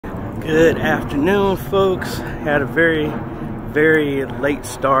Good afternoon, folks. Had a very late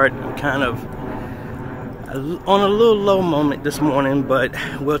start. I'm kind of on a little low moment this morning, but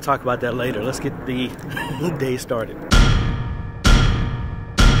we'll talk about that later. Let's get the day started.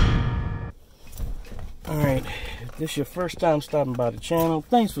 Alright, if this is your first time stopping by the channel,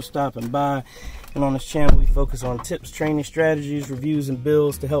 thanks for stopping by. And on this channel, we focus on tips, training, strategies, reviews, and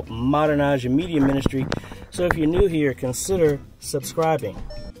builds to help modernize your media ministry. So if you're new here, consider subscribing.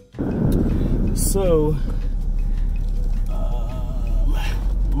 So,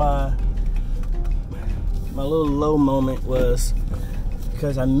 my little low moment was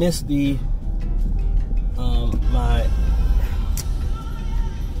because I missed the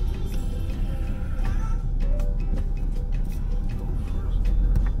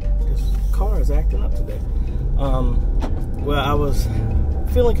this car is acting up today. Well, I was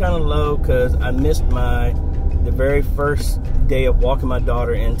feeling kind of low because I missed the very first day of walking my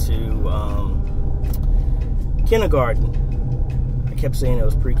daughter into kindergarten. I kept saying it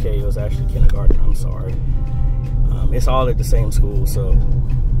was pre-K, it was actually kindergarten. I'm sorry. It's all at the same school, so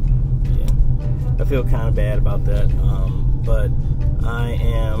yeah, I feel kind of bad about that. But I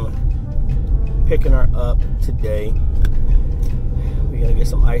am picking her up today. We're gonna get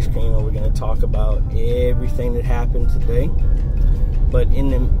some ice cream and we're gonna talk about everything that happened today. But in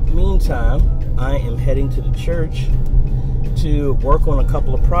the meantime, I am heading to the church to work on a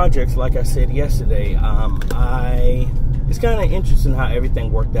couple of projects. Like I said yesterday, it's kind of interesting how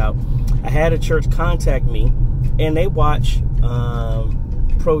everything worked out. I had a church contact me, and they watch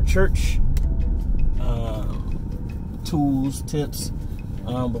pro church tools, tips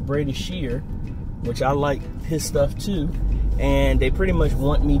with Brady Shear, which I like his stuff too. And they pretty much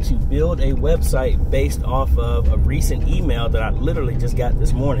want me to build a website based off of a recent email that I literally just got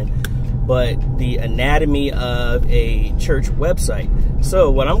this morning, but the anatomy of a church website.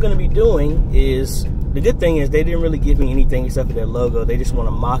 So what I'm going to be doing is, the good thing is they didn't really give me anything except for their logo. They just want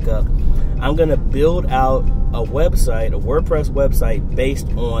a mock-up. I'm going to build out a website, a WordPress website based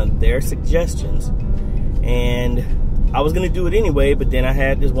on their suggestions. And I was going to do it anyway, but then I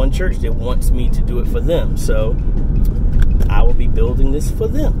had this one church that wants me to do it for them. So I will be building this for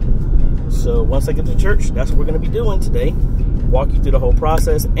them. So once I get to church, that's what we're going to be doing today. Walk you through the whole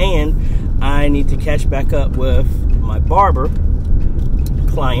process. And I need to catch back up with my barber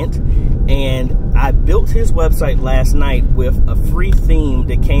client. And I built his website last night with a free theme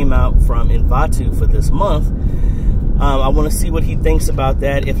that came out from Envato for this month. I want to see what he thinks about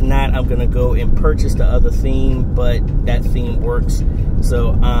that. If not, I'm going to go and purchase the other theme, but that theme works.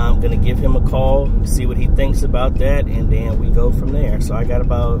 So I'm going to give him a call, see what he thinks about that, and then we go from there. So I got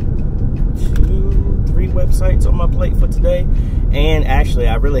about 2-3 websites on my plate for today. And actually,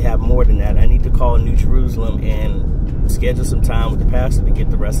 I really have more than that. I need to call New Jerusalem and schedule some time with the pastor to get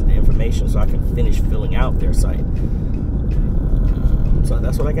the rest of the information so I can finish filling out their site. So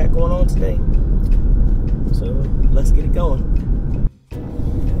that's what I got going on today. So let's get it going.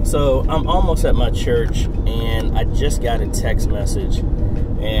 So I'm almost at my church, and I just got a text message,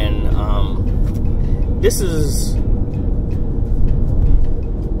 and this is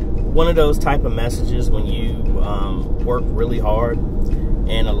one of those type of messages when you work really hard,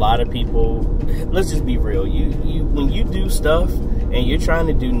 and a lot of people, let's just be real, when you do stuff and you're trying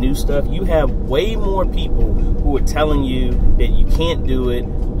to do new stuff, you have way more people who are telling you that you can't do it,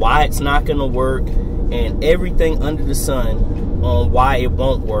 why it's not going to work, and everything under the sun on why it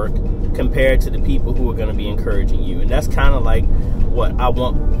won't work, compared to the people who are going to be encouraging you. And that's kind of like what I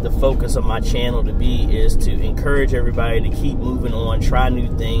want the focus of my channel to be, is to encourage everybody to keep moving on, try new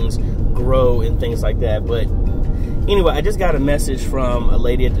things, grow, and things like that. But anyway, I just got a message from a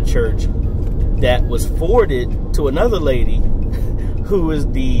lady at the church that was forwarded to another lady who is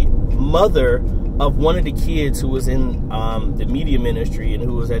the mother of one of the kids who was in the media ministry and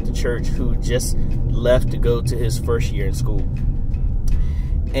who was at the church, who just left to go to his first year in school.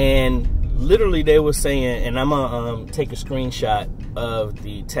 And literally they were saying, and I'm going to take a screenshot of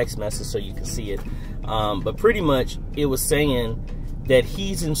the text message so you can see it, but pretty much it was saying that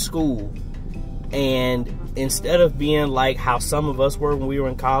he's in school, and instead of being like how some of us were when we were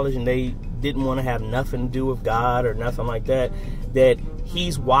in college and they didn't want to have nothing to do with God or nothing like that, that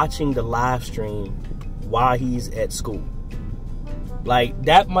he's watching the live stream while he's at school. Like,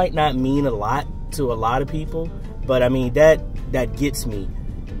 that might not mean a lot to a lot of people, but I mean, that gets me.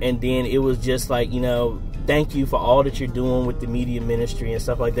 And then it was just like, you know, thank you for all that you're doing with the media ministry and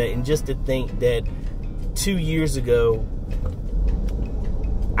stuff like that. And just to think that 2 years ago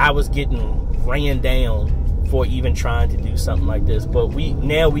I was getting ran down for even trying to do something like this. But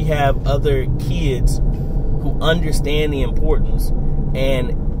now we have other kids who understand the importance,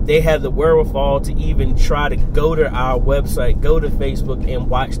 and they have the wherewithal to even try to go to our website, go to Facebook, and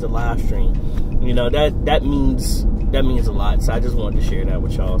watch the live stream. You know, that means a lot. So I just wanted to share that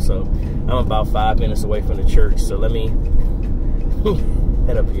with y'all. So I'm about 5 minutes away from the church, so let me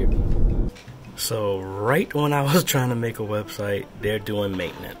head up here. So right when I was trying to make a website, they're doing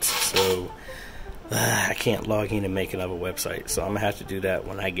maintenance. So I can't log in and make another website. So I'm gonna have to do that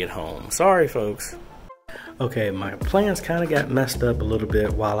when I get home. Sorry, folks. Okay, my plans kind of got messed up a little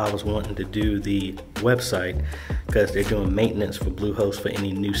bit while I was wanting to do the website, because they're doing maintenance for Bluehost for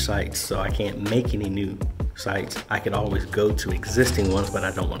any new sites. So I can't make any new sites. I can always go to existing ones, but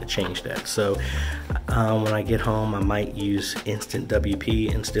I don't want to change that. So when I get home, I might use Instant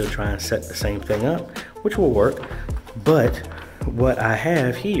WP and still try and set the same thing up, which will work. But what I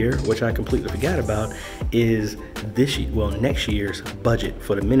have here, which I completely forgot about, is next year's budget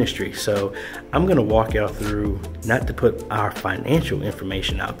for the ministry. So I'm going to walk y'all through, not to put our financial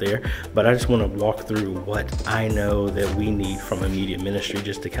information out there, but I just want to walk through what I know that we need from a media ministry,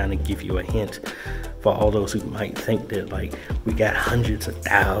 just to kind of give you a hint for all those who might think that like we got hundreds of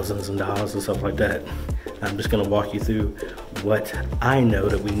thousands of dollars or stuff like that. I'm just going to walk you through what I know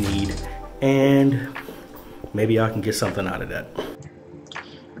that we need, and maybe y'all can get something out of that.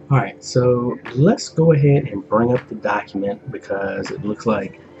 Alright, so let's go ahead and bring up the document, because it looks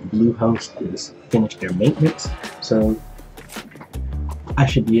like Bluehost has finished their maintenance. So I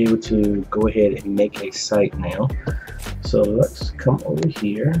should be able to go ahead and make a site now. So let's come over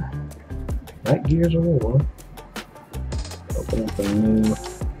here, right Gears of War, open up a new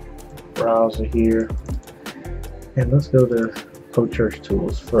browser here, and let's go to ProChurch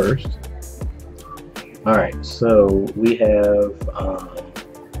Tools first. Alright, so we have,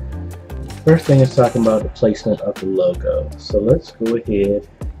 first thing is talking about the placement of the logo. So let's go ahead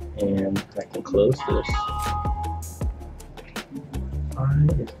and I can close this. Why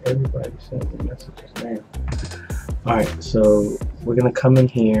is everybody sending messages now? Alright, so we're going to come in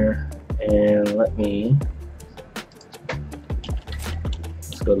here and let's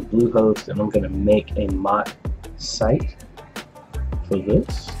go to Bluehost, and I'm going to make a mock site for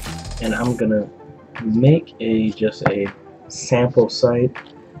this. And I'm going to make just a sample site,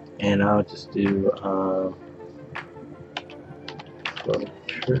 and I'll just do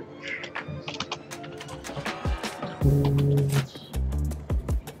church tools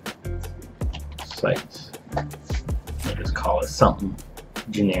sites. I'll just call it something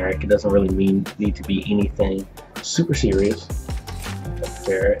generic. It doesn't really need to be anything super serious.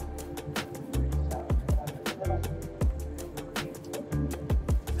 Compare it.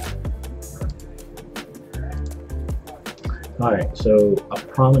 Alright, so a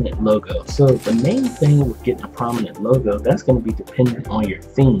prominent logo. So the main thing with getting a prominent logo, that's going to be dependent on your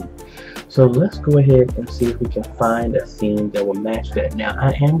theme. So let's go ahead and see if we can find a theme that will match that. Now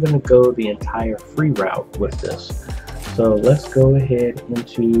I am going to go the entire free route with this. So let's go ahead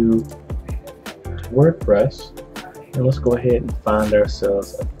into WordPress, and let's go ahead and find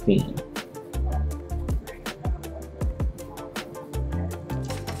ourselves a theme.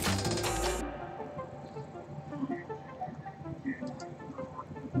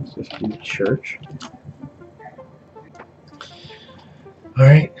 Let's just do church.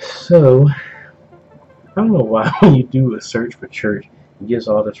 Alright, so I don't know why when you do a search for church, it gives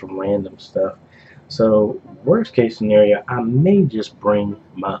all this random stuff. So worst case scenario, I may just bring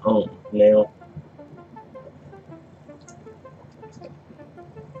my own. Now,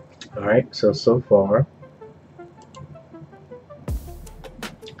 alright, so far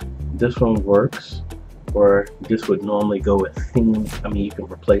this one works. Or this would normally go with theme. I mean, you can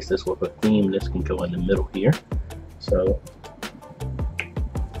replace this with a theme. This can go in the middle here. So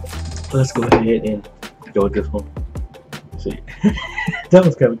let's go ahead and go with this one. See, that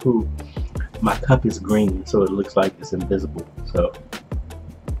was kind of cool. My cup is green, so it looks like it's invisible. So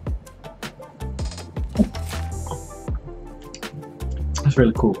that's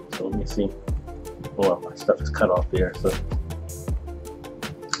really cool. So let me see. Well, my stuff is cut off there. So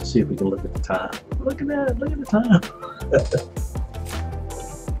let's see if we can look at the time. Look at that, look at the time.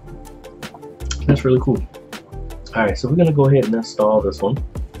 That's really cool. Alright, so we're going to go ahead and install this one.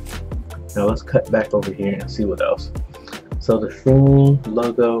 Now let's cut back over here and see what else. So the theme,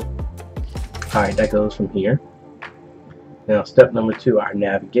 logo, alright, that goes from here. Now step number 2, our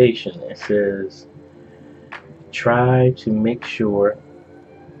navigation. It says try to make sure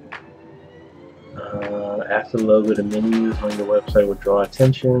after the logo, the menus on your website will draw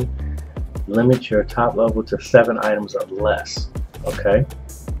attention. Limit your top level to 7 items or less. Okay.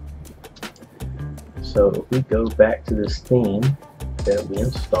 So if we go back to this theme that we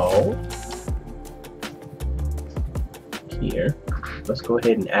installed here, let's go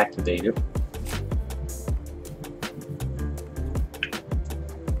ahead and activate it.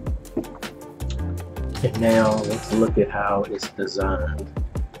 And now let's look at how it's designed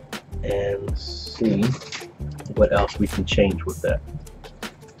and see what else we can change with that.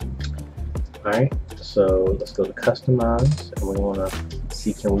 Alright, so let's go to customize, and we want to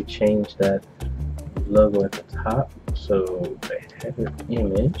see, can we change that logo at the top? So the header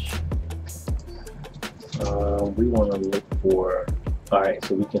image, we want to look for, alright,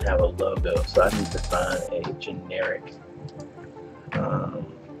 so we can have a logo. So I need to find a generic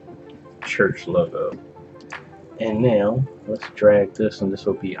church logo. And now let's drag this, and this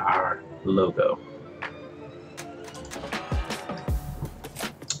will be our logo.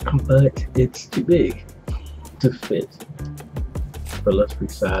 But it's too big to fit. But let's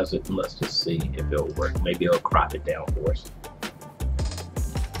resize it and let's just see if it'll work. Maybe it'll crop it down for us.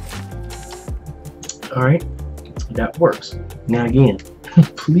 Alright, that works. Now again,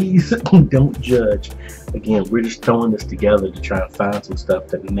 please don't judge. Again, we're just throwing this together to try and find some stuff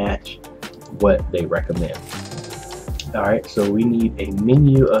to match what they recommend. Alright, so we need a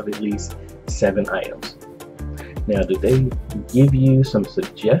menu of at least 7 items. Now, do they give you some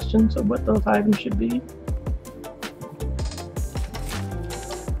suggestions of what those items should be?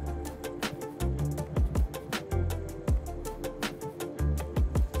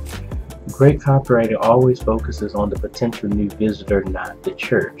 Great copywriting always focuses on the potential new visitor, not the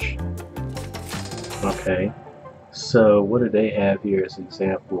church. Okay, so what do they have here as an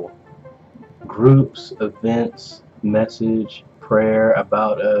example? Groups, events, message, prayer,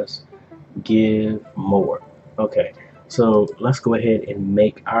 about us, give, more. Okay, so let's go ahead and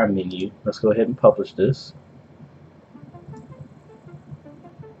make our menu. Let's go ahead and publish this.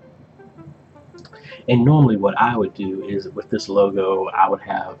 And normally what I would do is, with this logo, I would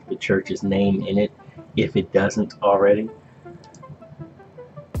have the church's name in it if it doesn't already.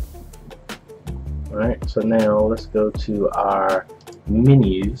 Alright, so now let's go to our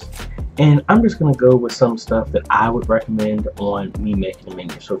menus. And I'm just going to go with some stuff that I would recommend on me making a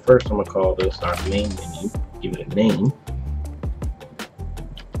menu. So first I'm going to call this our main menu, give it a name.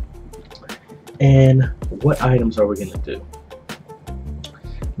 And what items are we going to do?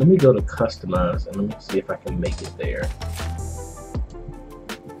 Let me go to customize and let me see if I can make it there.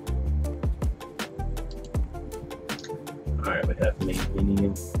 Alright, we have main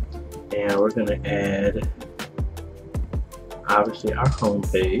menu. And we're going to add, obviously, our home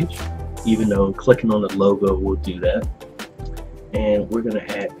page, even though clicking on the logo will do that. And we're going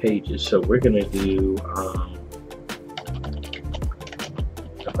to add pages. So we're going to do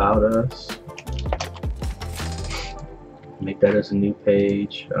about us. Make that as a new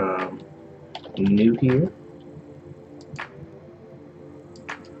page. New here.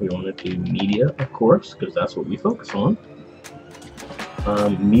 We want to do media, of course, because that's what we focus on.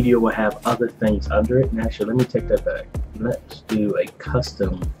 Media will have other things under it. And actually, let me take that back. Let's do a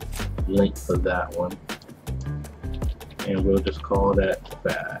custom link for that one. And we'll just call that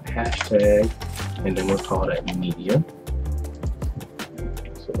hashtag, and then we'll call that media.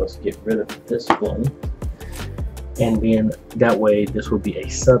 So let's get rid of this one. And then that way this will be a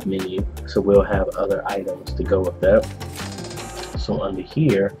sub menu, so we'll have other items to go with that. So under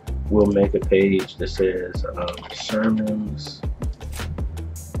here we'll make a page that says sermons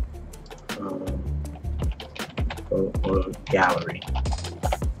or gallery.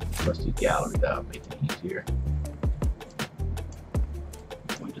 Let's do gallery, that'll make it easier.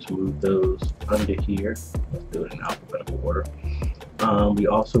 We just move those under here. Let's do it in alphabetical order. We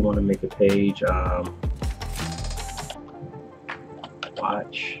also want to make a page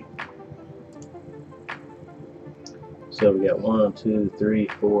watch. So we got 1, 2, 3,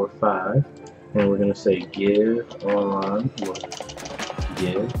 4, 5, and we're going to say give on, or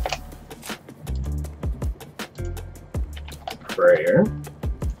give prayer,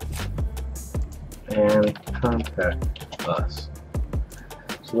 and contact us.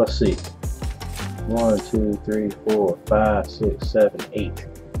 So let's see. 1, 2, 3, 4, 5, 6, 7, 8.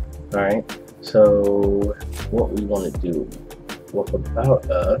 Alright, so what we want to do with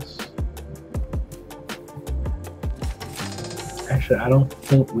about us, actually I don't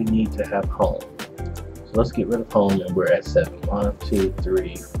think we need to have home. So let's get rid of home, and we're at 7. 1, 2,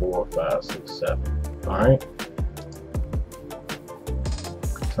 3, 4, 5, 6, 7. Alright.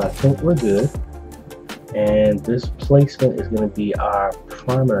 So I think we're good. And this placement is going to be our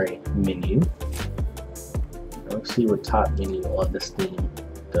primary menu. Let's see what top menu on this theme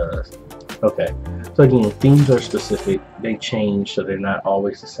does. Okay, so again, themes are specific, they change, so they're not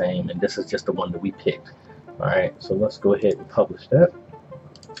always the same, and this is just the one that we picked. Alright, so let's go ahead and publish that.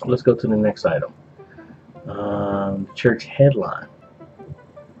 Let's go to the next item. Church headline.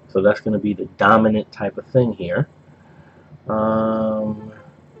 So that's going to be the dominant type of thing here.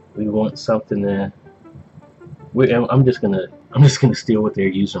 We want something to. I'm just gonna steal what they're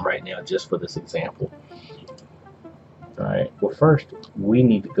using right now just for this example. All right. Well, first we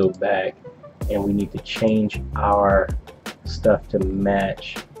need to go back and we need to change our stuff to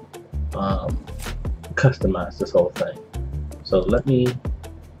match, customize this whole thing. So let me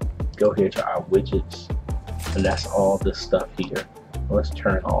go here to our widgets, and that's all this stuff here. Let's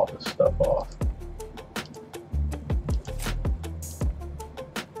turn all this stuff off.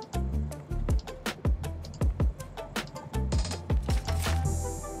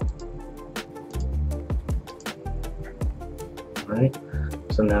 Right,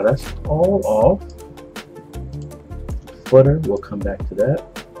 so now that's all off. Footer, we'll come back to that.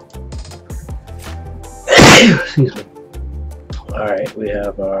 Excuse me. Alright, we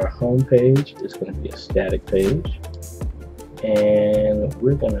have our home page. It's going to be a static page. And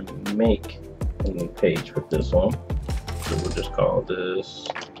we're going to make a new page with this one. So we'll just call this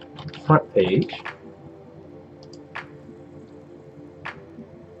front page.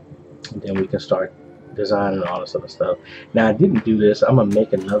 And then we can start designing all this other stuff. Now I didn't do this. I'm gonna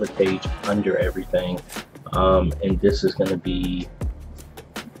make another page under everything, and this is gonna be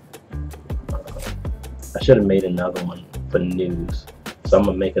I should have made another one for news, so I'm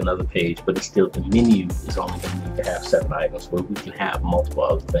gonna make another page, but it's still, the menu is only gonna need to have 7 items where we can have multiple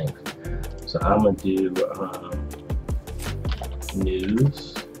other things. So I'm gonna do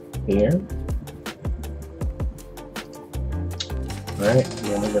news here. Alright,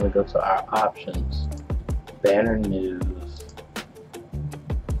 then we're gonna go to our options. Banner news.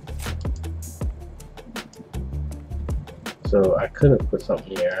 So I could have put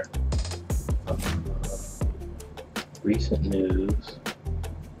something here. Recent news.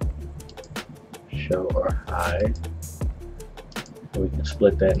 Show or hide. So we can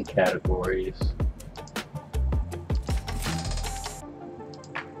split that in categories.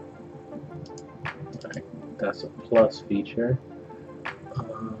 Alright, that's a plus feature.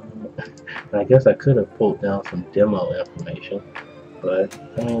 I guess I could have pulled down some demo information, but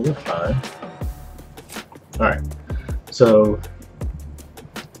I mean, we're fine. Alright, so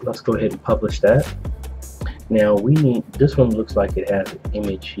let's go ahead and publish that. Now we need, this one looks like it has an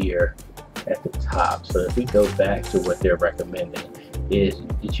image here at the top. So if we go back to what they're recommending, is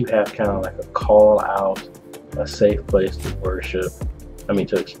that you have kind of like a call out, a safe place to worship,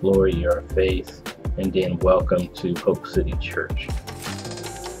 to explore your faith, and then welcome to Hope City Church.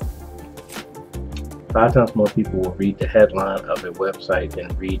 5 times more people will read the headline of a website than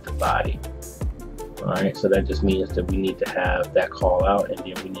read the body. Alright, so that just means that we need to have that call out, and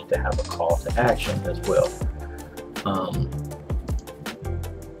then we need to have a call to action as well.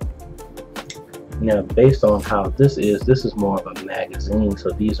 Now, based on how this is more of a magazine, so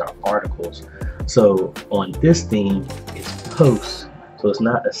these are articles. So on this theme, it's posts, so it's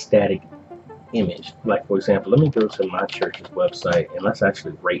not a static image. Like, for example, let me go to my church's website and let's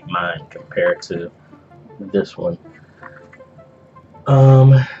actually rate mine compared to this one.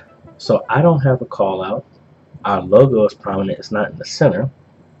 So I don't have a call out. Our logo is prominent, it's not in the center.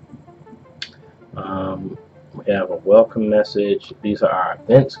 We have a welcome message. These are our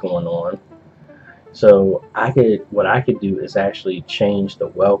events going on. So what I could do is actually change the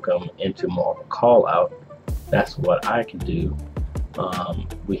welcome into more of a call out. That's what I can do.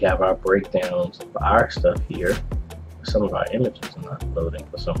 We have our breakdowns of our stuff here. Some of our images are not loading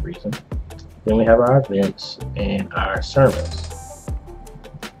for some reason. Then we have our events and our sermons.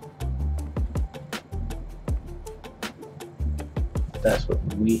 That's what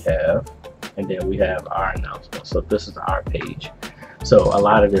we have. And then we have our announcements. So this is our page. So a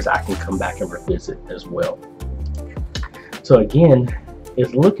lot of this I can come back and revisit as well. So again,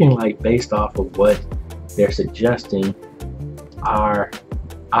 it's looking like, based off of what they're suggesting, our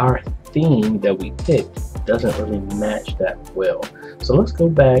theme that we picked doesn't really match that well. So let's go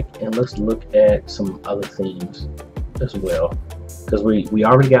back and let's look at some other themes as well, because we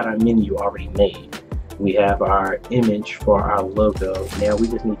already got our menu already made. We have our image for our logo. Now we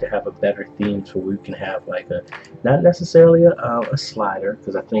just need to have a better theme so we can have like not necessarily a slider,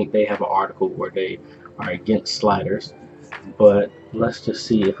 because I think they have an article where they are against sliders, but let's just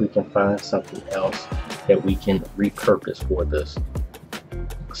see if we can find something else that we can repurpose for this.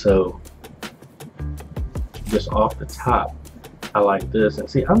 So just off the top, I like this, and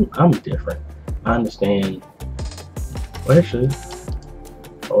see, I'm different. I understand. Well, actually,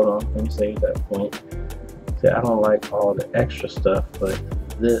 hold on, let me save that point. See, I don't like all the extra stuff, but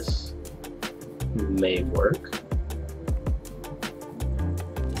this may work.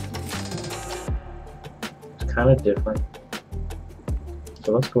 It's kind of different. So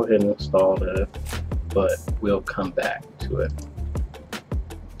so let's go ahead and install that, but we'll come back to it.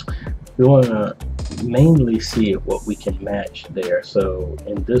 We want to mainly see what we can match there. So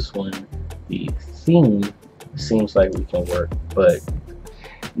in this one, the theme seems like we can work, but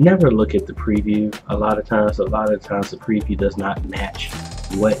never look at the preview. A lot of times the preview does not match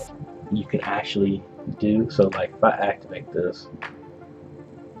what you can actually do. So like if I activate this,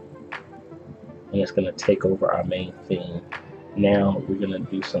 and it's going to take over our main theme. Now we're going to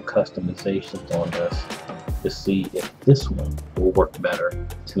do some customizations on this to see if this one will work better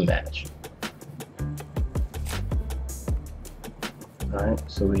to match. Alright,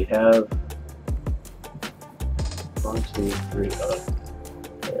 so we have 1, 2, 3,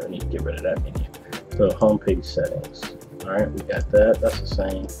 I need to get rid of that menu. So homepage settings. Alright, we got that. That's the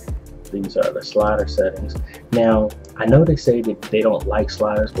same. These are the slider settings. Now, I know they say that they don't like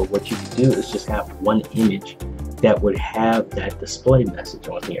sliders, but what you can do is just have one image that would have that display message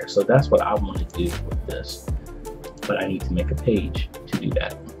on here. So that's what I want to do with this. But I need to make a page to do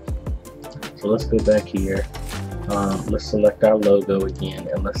that. So let's go back here. Let's select our logo again,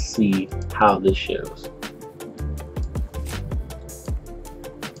 and let's see how this shows.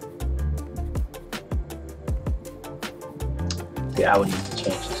 See, I would need to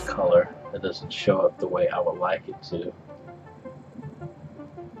change this color. It doesn't show up the way I would like it to.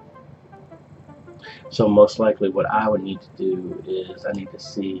 So most likely what I would need to do is I need to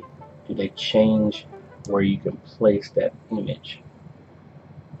see, do they change where you can place that image?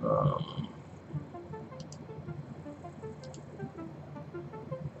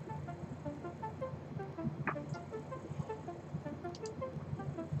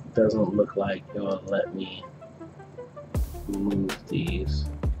 Doesn't look like it will let me move these.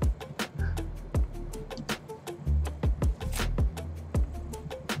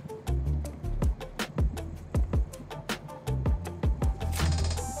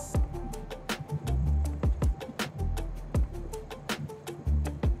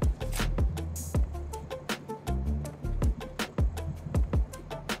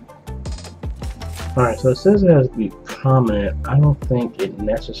 Alright, so it says it has to be prominent. I don't think it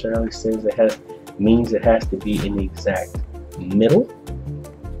necessarily says means it has to be in the exact middle.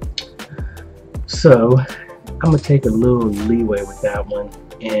 So I'm gonna take a little leeway with that one,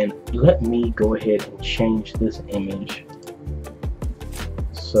 and let me go ahead and change this image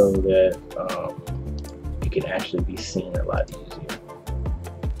so that it can actually be seen a lot easier.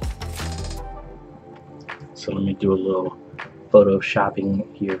 So let me do a little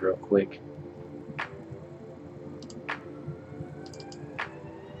photoshopping here real quick.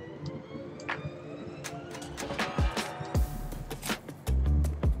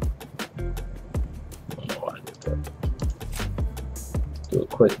 Do a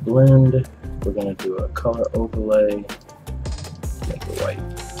quick blend. We're going to do a color overlay, make it white.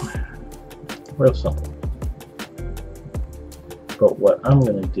 Real simple. But what I'm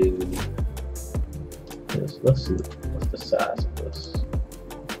going to do is, let's see what's the size of this.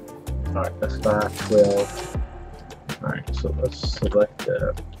 Alright, that's 512. Alright, so let's select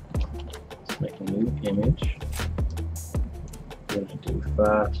that. Let's make a new image. We're going to do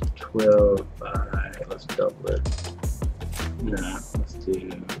 512 by, let's double it. Nah, let's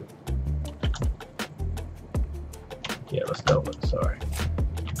do, yeah, let's double it, sorry.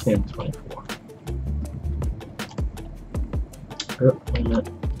 1024. Oh, wait a minute,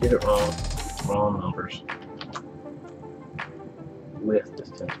 get it wrong. Wrong numbers. Width is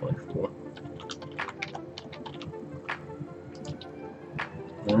 1024.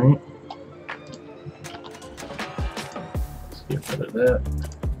 Alright. Let's get rid of that.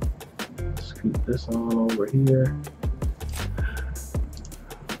 Scoot this on over here.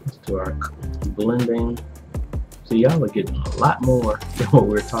 To our blending. So y'all are getting a lot more than what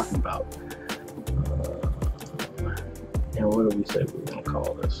we're talking about. And what do we say we're going to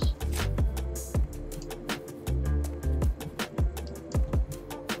call this?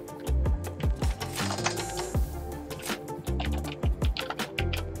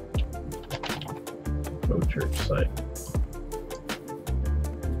 Go church site.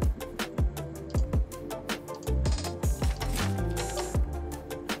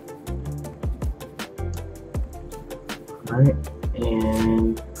 Alright,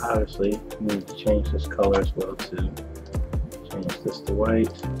 and obviously we need to change this color as well too. Change this to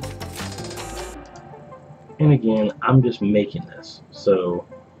white. And again, I'm just making this, so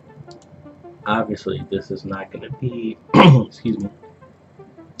obviously this is not going to be excuse me,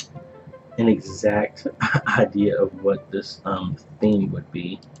 an exact idea of what this theme would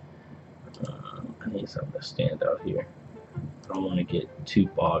be. I need something to stand out here. I don't want to get too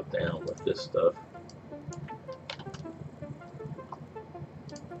bogged down with this stuff.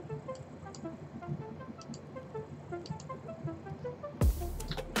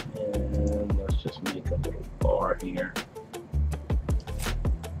 here.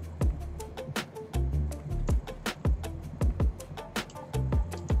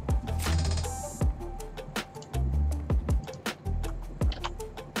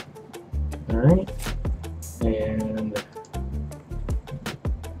 Alright, and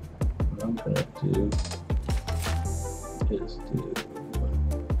what I'm going to do is do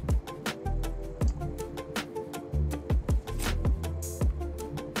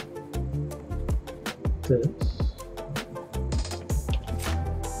this.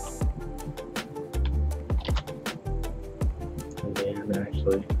 And then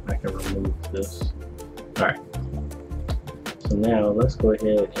actually I can remove this. Alright. So now let's go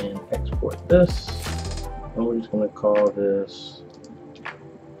ahead and export this, and we're just going to call this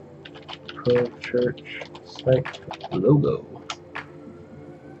Pro Church Site Logo.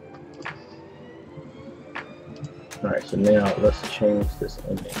 Alright, so now let's change this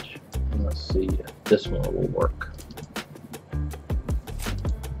image, and let's see if this one will work.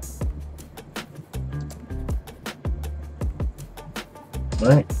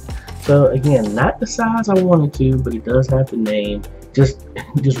 Alright. So again, not the size I wanted to, but it does have the name. Just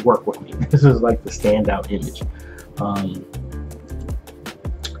work with me. This is like the standout image. All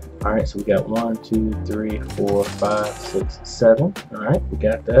right, so we got 1, 2, 3, 4, 5, 6, 7. All right, we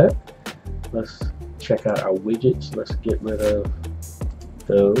got that. Let's check out our widgets. Let's get rid of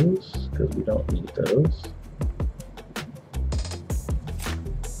those because we don't need those.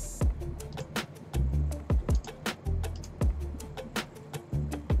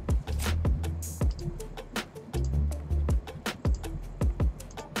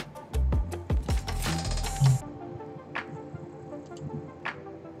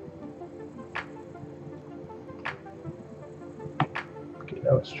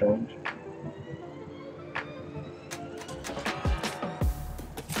 That was strange.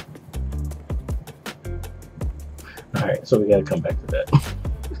 Alright, so we got to come back to that.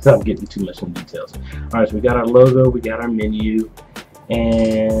 Stop getting too much in details. Alright, so we got our logo, we got our menu,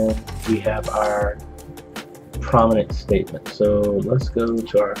 and we have our prominent statement. So let's go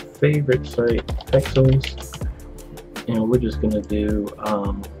to our favorite site, Pexels, and we're just going to do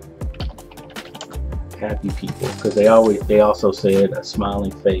happy people, because they also said a smiling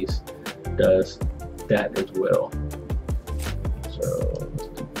face does that as well. So let's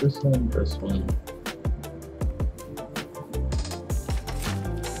do this one, this one.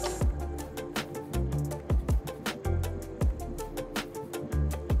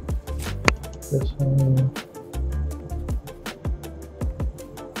 This one.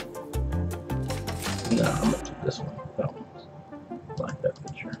 No, I'm gonna do this one. That one's like that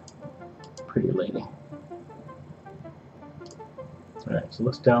picture. Pretty lady. Alright, so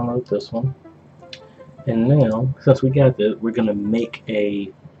let's download this one. And now, since we got this, we're going to make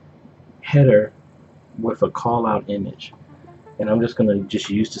a header with a call out image. And I'm just going to just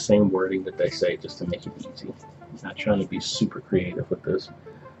use the same wording that they say just to make it easy. I'm not trying to be super creative with this.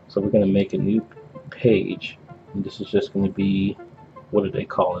 So we're going to make a new page. And this is just going to be, what do they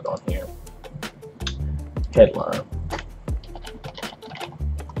call it on here? Headline.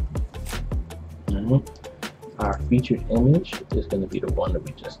 Our featured image is going to be the one that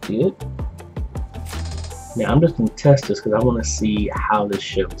we just did. Now I'm just going to test this because I want to see how this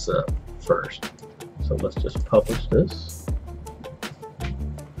shows up first. So let's just publish this.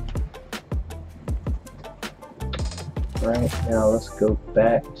 Right, now let's go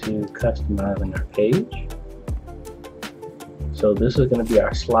back to customizing our page. So this is going to be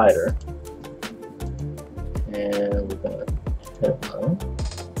our slider. And we're going to headline.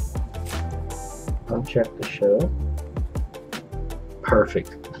 Uncheck the show.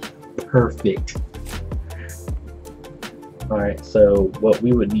 Perfect. Perfect. Alright, so what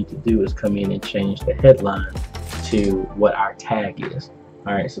we would need to do is come in and change the headline to what our tag is.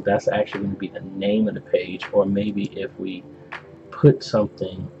 Alright, so that's actually going to be the name of the page, or maybe if we put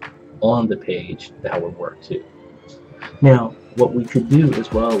something on the page, that would work too. Now, what we could do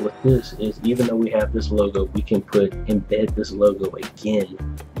as well with this is, even though we have this logo, we can embed this logo again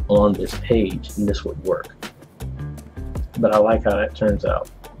on this page, and this would work. But I like how that turns out.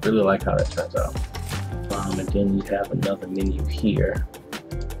 Really like how that turns out. And then you have another menu here,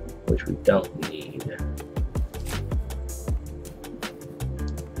 which we don't need.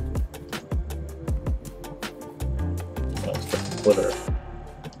 That's the footer.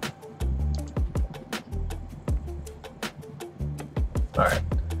 Alright,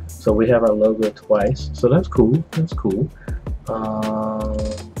 so we have our logo twice, so that's cool. That's cool.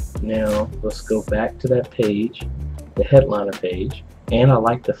 Now let's go back to that page, the headliner page, and I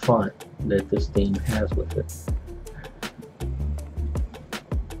like the font that this theme has with it.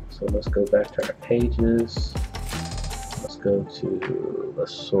 So let's go back to our pages, Let's go to,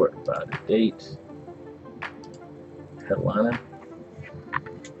 let's sort by the date, headliner,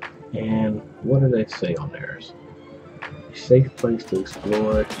 and what do they say on theirs? A safe place to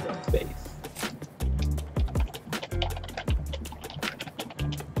explore your faith.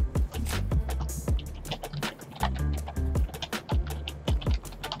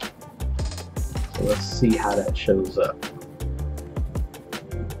 So let's see how that shows up.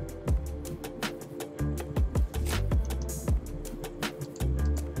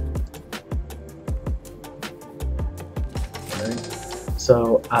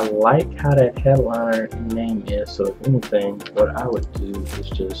 So I like how that headliner name is. So if anything, what I would do is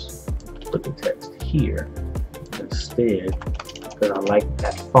just put the text here instead, because I like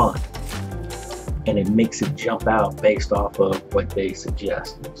that font and it makes it jump out based off of what they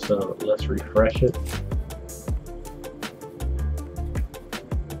suggest. So let's refresh it.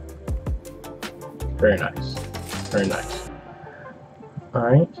 Very nice, very nice. All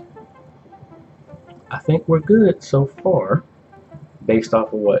right, I think we're good so far. Based off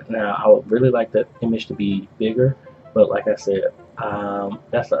of what, now I would really like that image to be bigger, but like I said,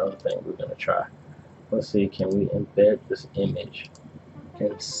 that's the other thing we're going to try. Let's see, can we embed this image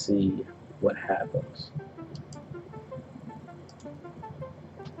and see what happens?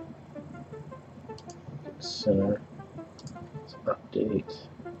 Center, let's update.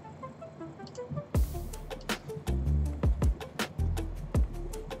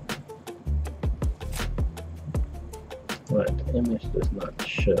 Right, the image does not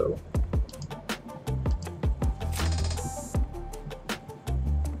show.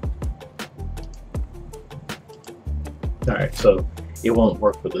 Alright, so it won't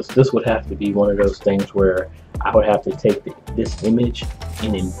work for this. This would have to be one of those things where I would have to take this image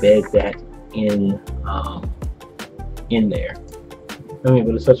and embed that in there. I mean,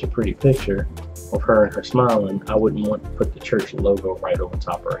 but it's such a pretty picture of her and her smiling, I wouldn't want to put the church logo right over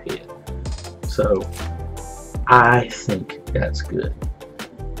top of her head. So I think that's good.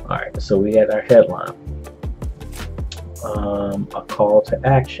 Alright, so we had our headline. A call to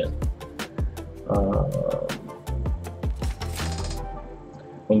action.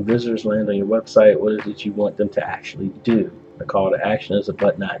 When visitors land on your website, what is it you want them to actually do? The call to action is a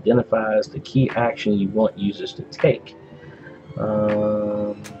button that identifies the key action you want users to take.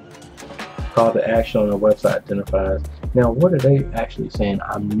 Call to action on the website identifies. Now, what are they actually saying?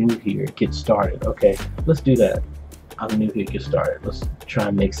 I'm new here, get started. Okay, let's do that. I'm new here, get started. Let's try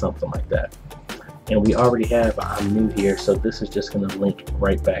and make something like that. And we already have I'm new here, so this is just going to link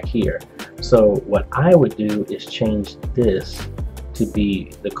right back here. So what I would do is change this to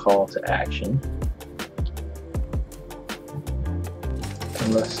be the call to action.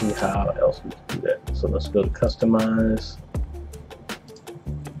 And let's see how else we can do that. So let's go to customize.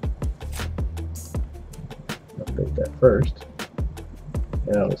 Update that first.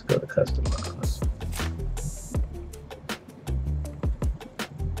 Now let's go to customize.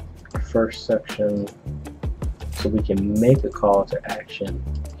 First section, so we can make a call to action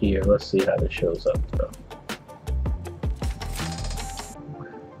here. Let's see how this shows up though.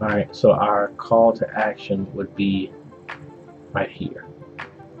 Alright, so our call to action would be right here.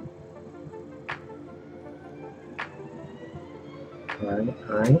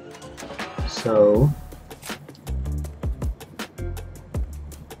 Alright. So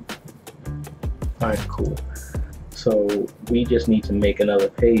alright, cool. So we just need to make another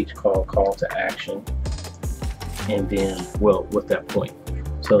page called call to action, and then, well, with that point.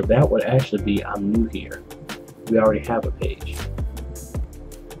 So that would actually be I'm new here. We already have a page.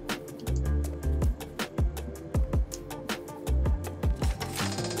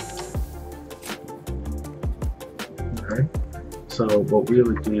 Alright. So what we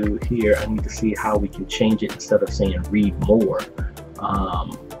would do here, I need to see how we can change it instead of saying read more,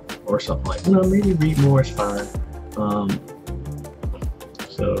 or something like, no, maybe read more is fine.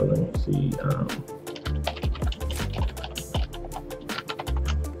 So let me see.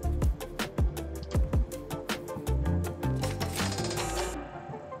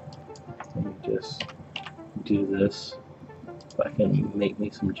 Let me just do this. If I can make me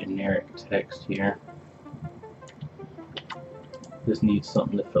some generic text here. Just need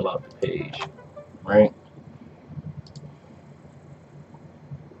something to fill out the page, right?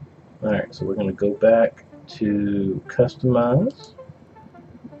 Alright, so we're going to go back to customize,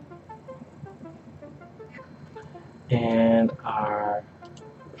 and our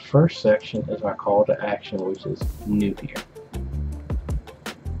first section is our call to action, which is new here.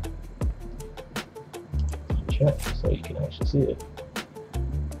 Check so you can actually see it.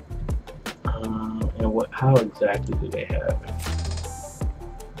 And how exactly do they have it?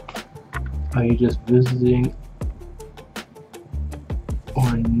 Are you just visiting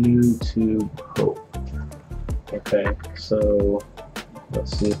new to hope. Okay, so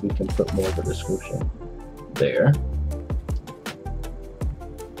let's see if we can put more of a description there.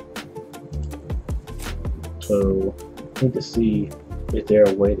 So I need to see if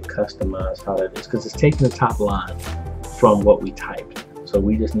there's a way to customize how that is, because it's taking the top line from what we typed. So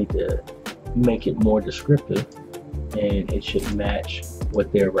we just need to make it more descriptive, and it should match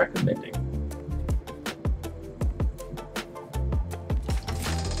what they're recommending.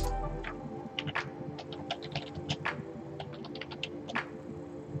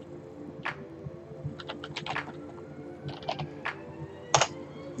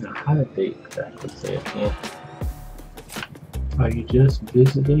 Now, how did they exactly say it again? Are you just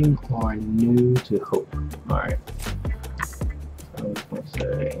visiting or new to hope? All right. So I was going to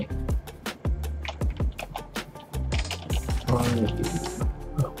say, are you?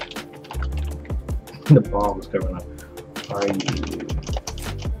 Oh, the ball was covering up. Are you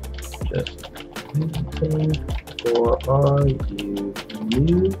just visiting or are you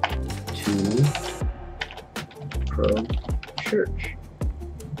new to Pro Church?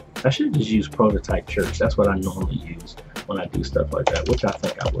 I should just use Prototype Church. That's what I normally use when I do stuff like that, which I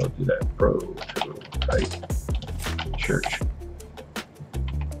think I will do that. Prototype Church.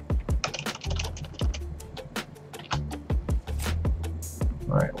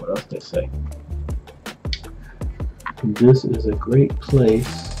 All right, what else they say? This is a great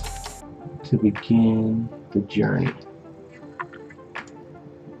place to begin the journey.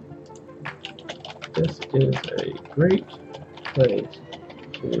 This is a great place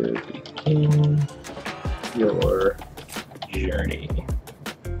to begin your journey.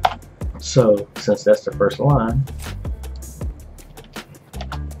 So, since that's the first line,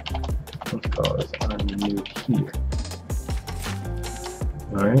 let's call this I'm new here.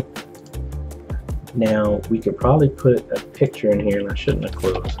 Alright. Now, we could probably put a picture in here, and I shouldn't have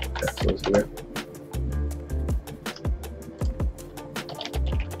closed that closed here.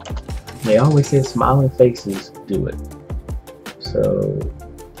 They always say smiling faces do it. So,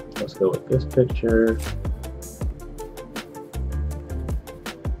 let's go with this picture.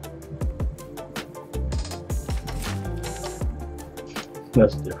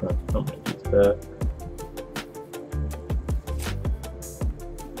 That's different. I'm going to use that.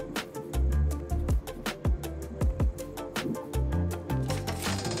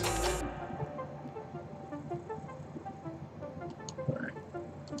 Alright.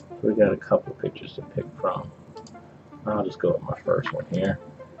 So we got a couple pictures to pick from. I'll just go with my first one here.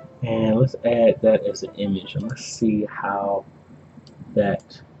 And let's add that as an image, and let's see how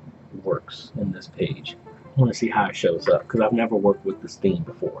that works in this page. I want to see how it shows up, because I've never worked with this theme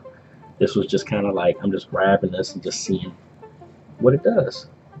before. This was just kind of like, I'm just grabbing this and just seeing what it does.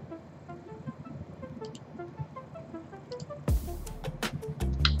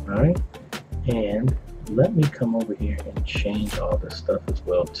 Alright, and let me come over here and change all this stuff as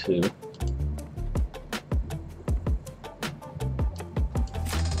well too.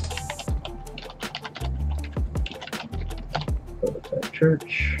 Prototype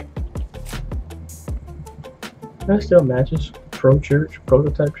Church. That still matches. Pro Church,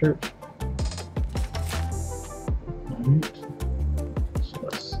 Prototype Church. Alright. So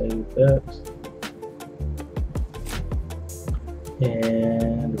let's save that.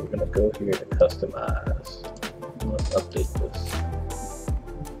 And we're gonna go here to customize. Let's update this.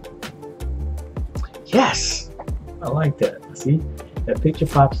 Yes! I like that. See? That picture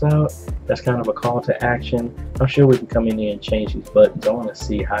pops out. That's kind of a call to action. I'm sure we can come in here and change these buttons. I want to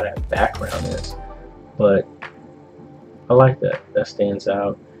see how that background is. But I like that. That stands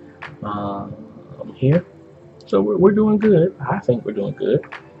out here. So we're doing good. I think we're doing good.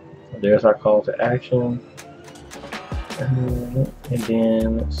 There's our call to action. And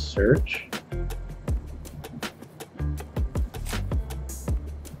then search.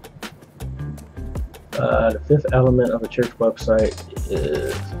 The fifth element of a church website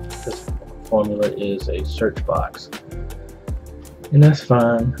is this formula is a search box. And that's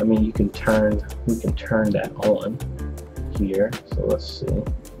fine. I mean, we can turn that on here. So let's see.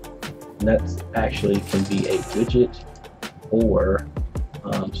 And that actually can be a widget or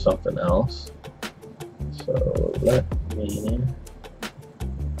something else. So let me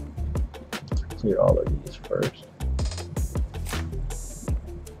clear all of these first.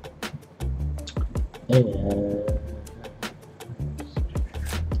 And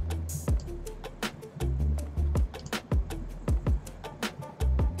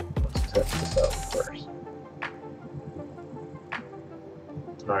let's test this out first.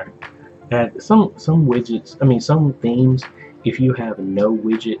 Alright. And some widgets, I mean some themes if you have no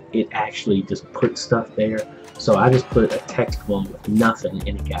widget, it actually just puts stuff there. So I just put a text one with nothing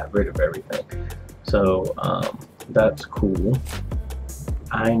and it got rid of everything. So that's cool.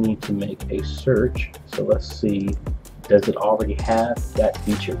 I need to make a search. So let's see, does it already have that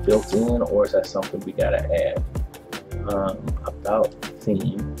feature built in, or is that something we gotta add? About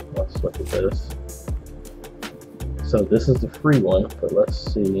theme, let's look at this. So this is the free one, but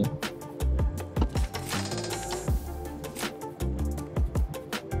let's see.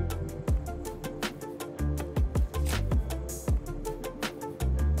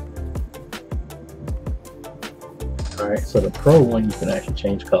 Alright, so the pro one you can actually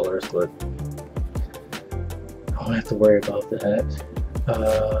change colors, but I don't have to worry about that.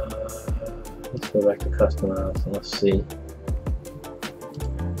 Let's go back to customize and let's see.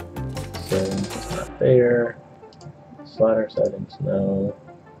 Settings, it's not there. Slider settings, no.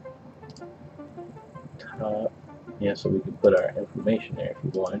 Top, yeah, so we can put our information there if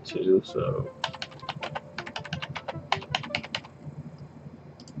you wanted to. So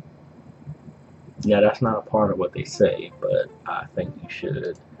yeah, that's not a part of what they say, but I think you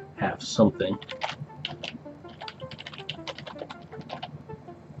should have something.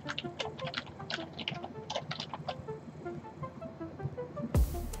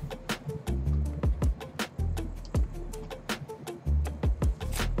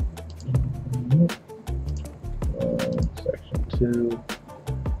 Section 2, you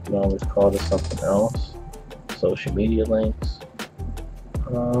can always call this something else. Social media links.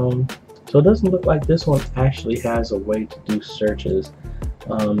 So it doesn't look like this one actually has a way to do searches.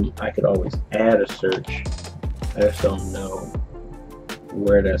 I could always add a search. I just don't know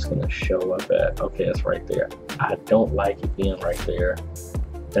where that's going to show up at. Okay, it's right there. I don't like it being right there.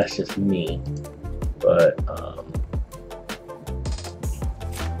 That's just me. But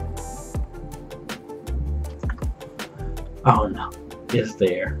oh no, it's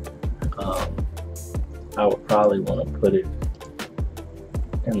there. I would probably want to put it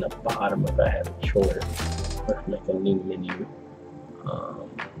in the bottom if I had a choice. Let's make a new menu.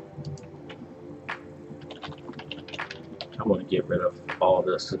 I want to get rid of all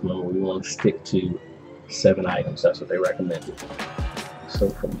this because remember we want to stick to 7 items. That's what they recommended. So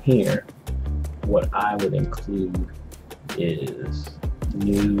from here, what I would include is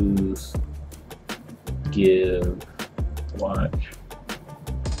news, give, watch,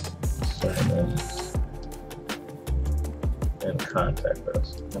 sermons, and contact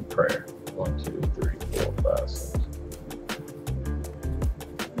us, and prayer. 1, 2, 3, 4, 5, 6.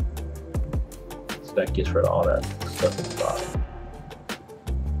 So that gets rid of all that stuff at the bottom.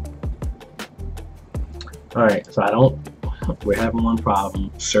 Alright, so we're having one problem.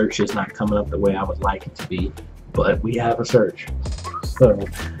 Search is not coming up the way I would like it to be, but we have a search. So,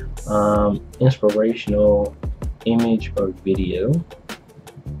 inspirational image or video.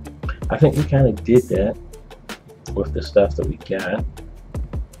 I think we kind of did that with the stuff that we got.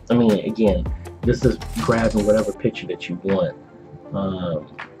 I mean, again, this is grabbing whatever picture that you want.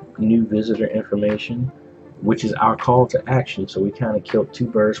 New visitor information, which is our call to action, so we kind of killed 2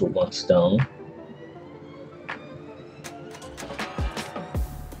 birds with 1 stone.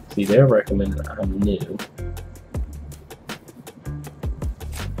 See, they're recommending I'm new,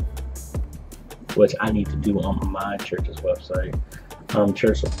 which I need to do on my church's website.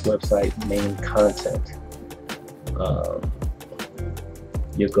 Church website main content.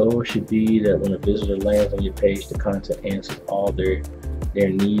 Your goal should be that when a visitor lands on your page, the content answers all their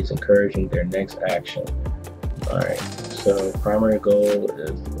needs, encouraging their next action. Alright, so primary goal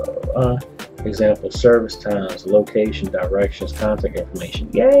is example, service times, location, directions, contact information.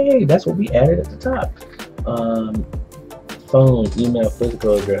 Yay, that's what we added at the top. Phone, email,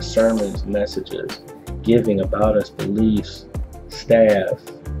 physical address, sermons, messages, giving, about us, beliefs, staff,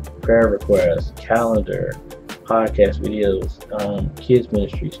 prayer requests, calendar, podcast videos, kids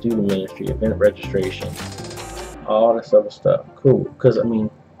ministry, student ministry, event registration, all this other stuff. Cool, because I mean,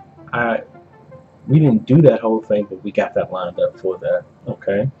 we didn't do that whole thing, but we got that lined up for that.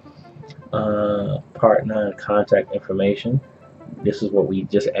 Okay. Part 9, contact information. This is what we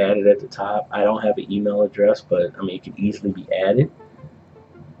just added at the top. I don't have an email address, but I mean it can easily be added.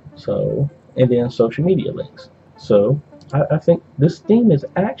 So, and then social media links. So I think this theme is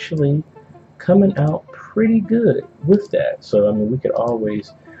actually coming out pretty good with that. So I mean we could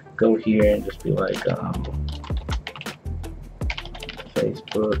always go here and just be like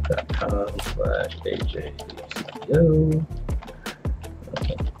facebook.com/AJaytheCEO.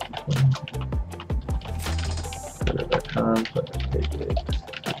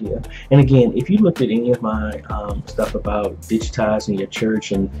 And again, if you looked at any of my stuff about digitizing your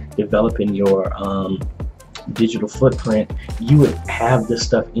church and developing your digital footprint, you would have this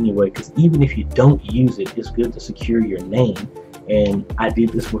stuff anyway, because even if you don't use it, it's good to secure your name. And I did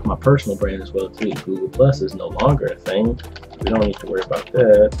this with my personal brand as well too. Google Plus is no longer a thing. We don't need to worry about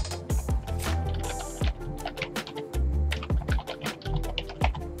that.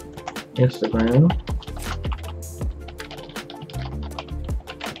 Instagram.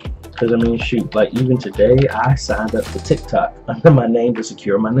 Because I mean, shoot, like even today I signed up for TikTok under my name to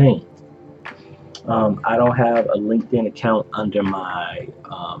secure my name. I don't have a LinkedIn account under my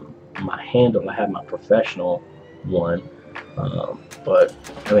my handle. I have my professional one, but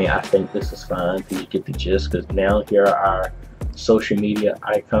I mean, I think this is fine. You get the gist, because now here are our social media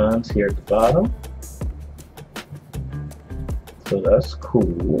icons here at the bottom. So that's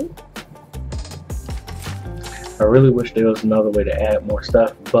cool. I really wish there was another way to add more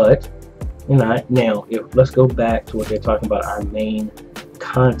stuff, but you know, now let's go back to what they're talking about, our main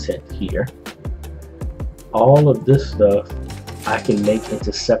content here. All of this stuff I can make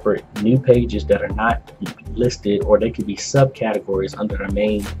into separate new pages that are not listed, or they could be subcategories under the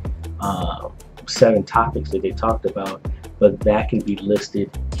main 7 topics that they talked about, but that can be listed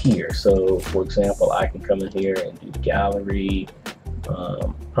here. So for example, I can come in here and do gallery.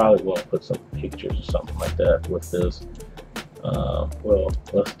 Probably want to put some pictures or something like that with this. Well,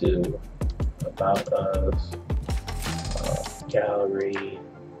 let's do about us, gallery,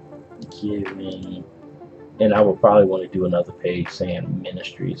 giving, and I would probably want to do another page saying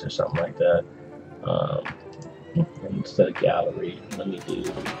ministries or something like that. Instead of gallery, let me do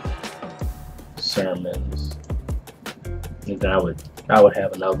sermons, and then I would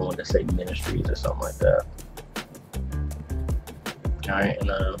have another one to say ministries or something like that. Alright, and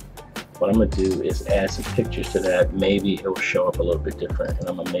what I'm going to do is add some pictures to that. Maybe it will show up a little bit different, and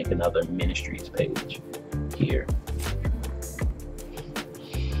I'm going to make another ministries page here.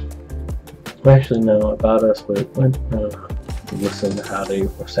 Well, actually, no, about us, but listen to how they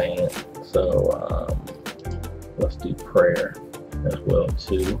were saying it. So let's do prayer as well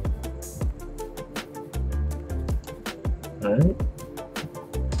too. Alright.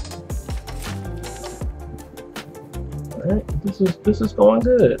 Alright, this is going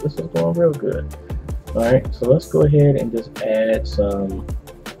good. This is going real good. Alright, so let's go ahead and just add some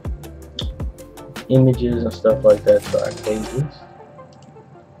images and stuff like that to our pages.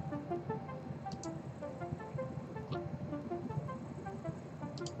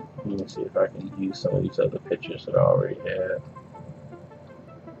 Let me see if I can use some of these other pictures that I already had.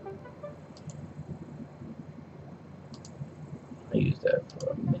 I use that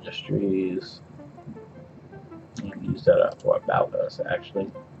for ministries. Use that for about us, actually.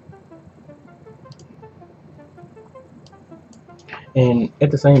 And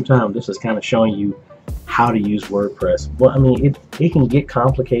at the same time, this is kind of showing you how to use WordPress. Well, I mean, it can get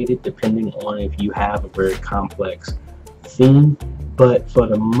complicated depending on if you have a very complex theme, but for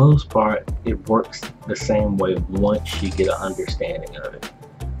the most part, it works the same way once you get an understanding of it.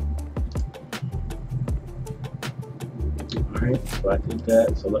 Alright, so I did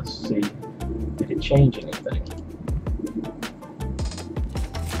that. So let's see, did it change anything?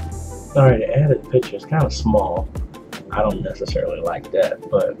 Alright, the added picture is kind of small. I don't necessarily like that,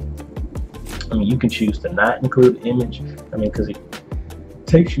 but I mean, you can choose to not include image. I mean, because it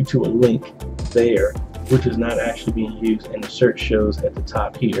takes you to a link there, which is not actually being used, and the search shows at the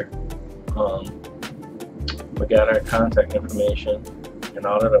top here. We got our contact information and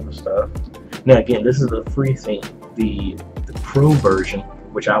all that other stuff. Now again, this is a free theme. The pro version,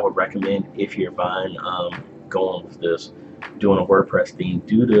 which I would recommend if you're buying, going with this, doing a WordPress theme,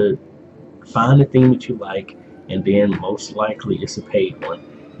 find a theme that you like, and then most likely it's a paid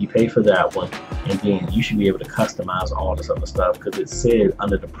one. You pay for that one, and then you should be able to customize all this other stuff, because it said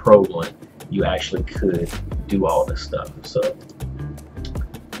under the pro one you actually could do all this stuff. So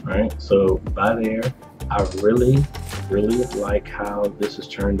alright, so by there, I really like how this has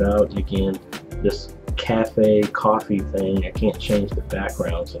turned out. And again, this cafe coffee thing, I can't change the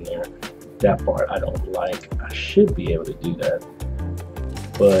backgrounds in there. That part I don't like. I should be able to do that,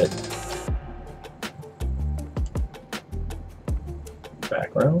 but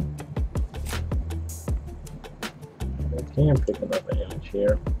background, I can pick another image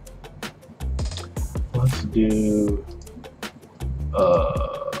here. Let's do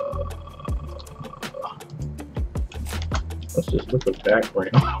let's just look at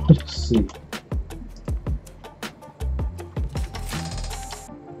background. Let's see.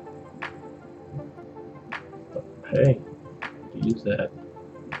 Hey, use that.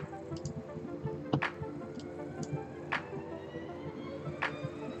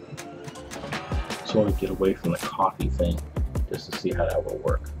 Just want to get away from the coffee thing just to see how that will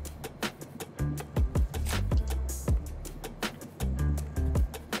work.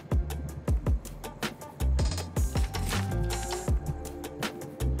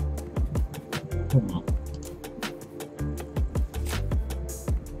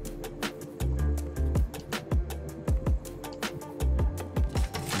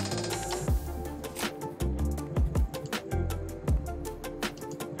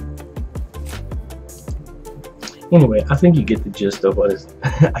 Anyway, I think you get the gist of what is.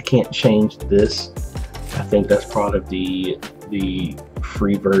 I can't change this. I think that's part of the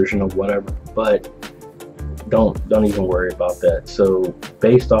free version of whatever, but don't even worry about that. So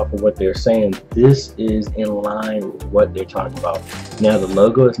based off of what they're saying, this is in line with what they're talking about. Now the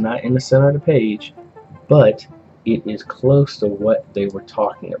logo is not in the center of the page, but it is close to what they were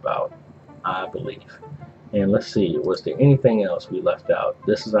talking about, I believe. And let's see, was there anything else we left out?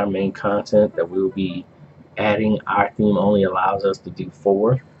 This is our main content that we will be adding. Our theme only allows us to do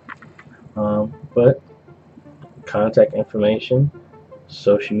 4, but contact information,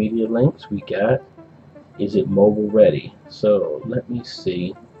 social media links we got. Is it mobile ready? So let me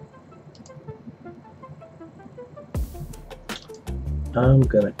see. I'm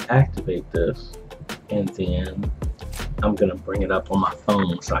gonna activate this, and then I'm gonna bring it up on my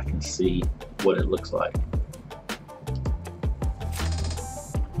phone so I can see what it looks like.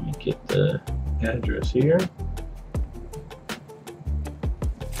 Let me get the address here.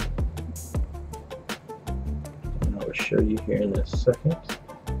 And I will show you here in a second.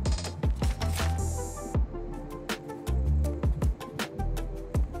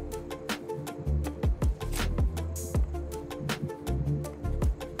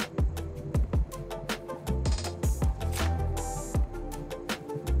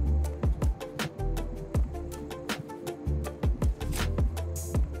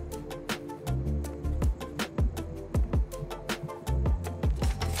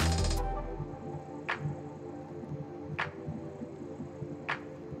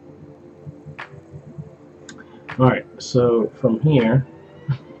 Alright, so from here,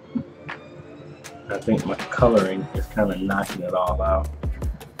 I think my coloring is kind of knocking it all out,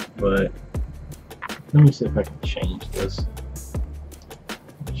 but let me see if I can change this.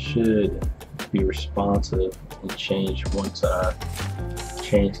 It should be responsive and change once I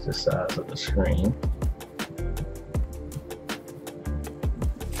change the size of the screen.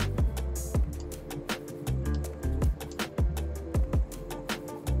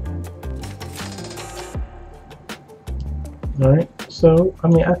 Alright, so I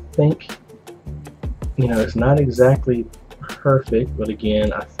mean, I think, you know, it's not exactly perfect, but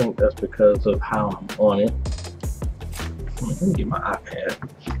again, I think that's because of how I'm on it. Let me get my iPad.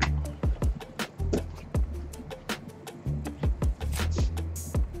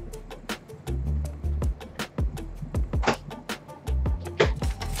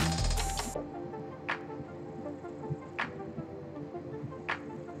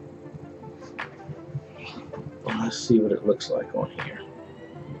 Let's see what it looks like on here.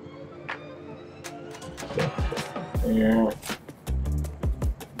 There.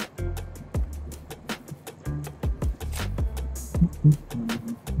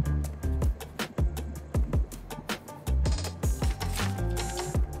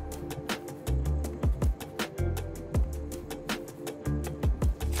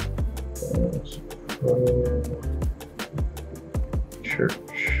 Church.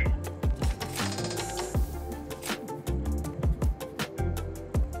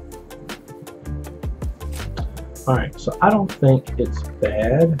 Alright, so I don't think it's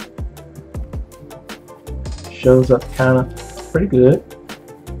bad. Shows up kind of pretty good.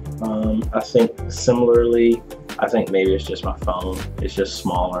 I think similarly, I think maybe it's just my phone. It's just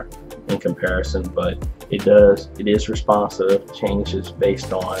smaller in comparison, but it is responsive, changes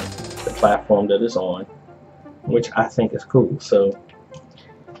based on the platform that it's on, which I think is cool. So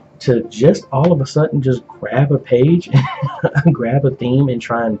to just all of a sudden just grab a page, grab a theme, and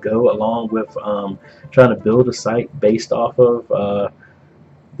try and go along with trying to build a site based off of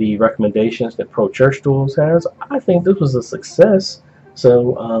the recommendations that Pro Church Tools has, I think this was a success.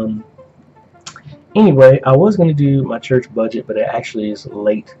 So anyway, I was going to do my church budget, but it actually is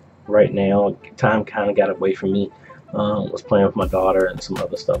late right now. Time kind of got away from me. Was playing with my daughter and some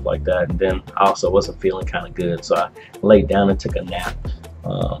other stuff like that, and then I also wasn't feeling kind of good, so I laid down and took a nap,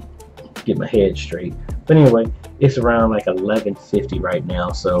 get my head straight. But anyway, it's around like 11:50 right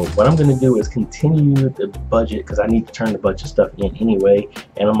now, so what I'm going to do is continue the budget, because I need to turn the budget stuff in anyway,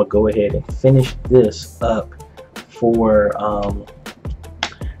 and I'm going to go ahead and finish this up for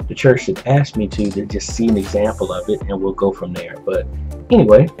the church that asked me to just see an example of it, and we'll go from there. But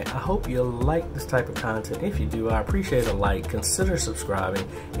anyway, I hope you like this type of content. If you do, I appreciate a like, consider subscribing,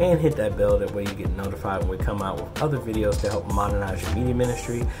 and hit that bell. That way you get notified when we come out with other videos to help modernize your media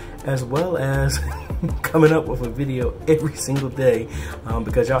ministry, as well as coming up with a video every single day,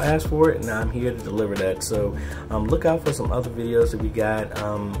 because y'all asked for it and I'm here to deliver that. So look out for some other videos that we got.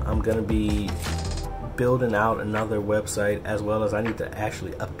 I'm gonna be building out another website, as well as I need to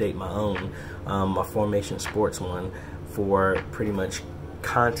actually update my own, my Formation Sports one, for pretty much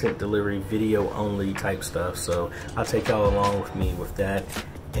content delivery, video only type stuff. So I'll take y'all along with me with that,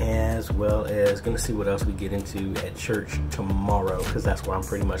 as well as gonna see what else we get into at church tomorrow, because that's where I'm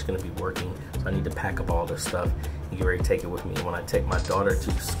pretty much gonna be working. So I need to pack up all this stuff and get ready to take it with me when I take my daughter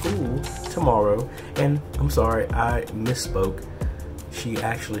to school tomorrow. And I'm sorry, I misspoke. She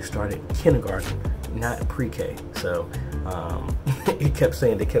actually started kindergarten, not pre-K. So they kept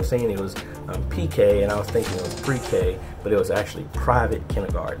saying it was PK, and I was thinking it was pre-K, but it was actually private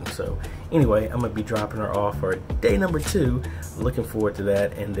kindergarten. So anyway, I'm gonna be dropping her off for day number 2. Looking forward to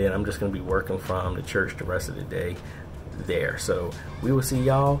that, and then I'm just gonna be working from the church the rest of the day there. So we will see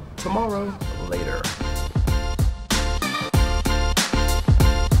y'all tomorrow. Later.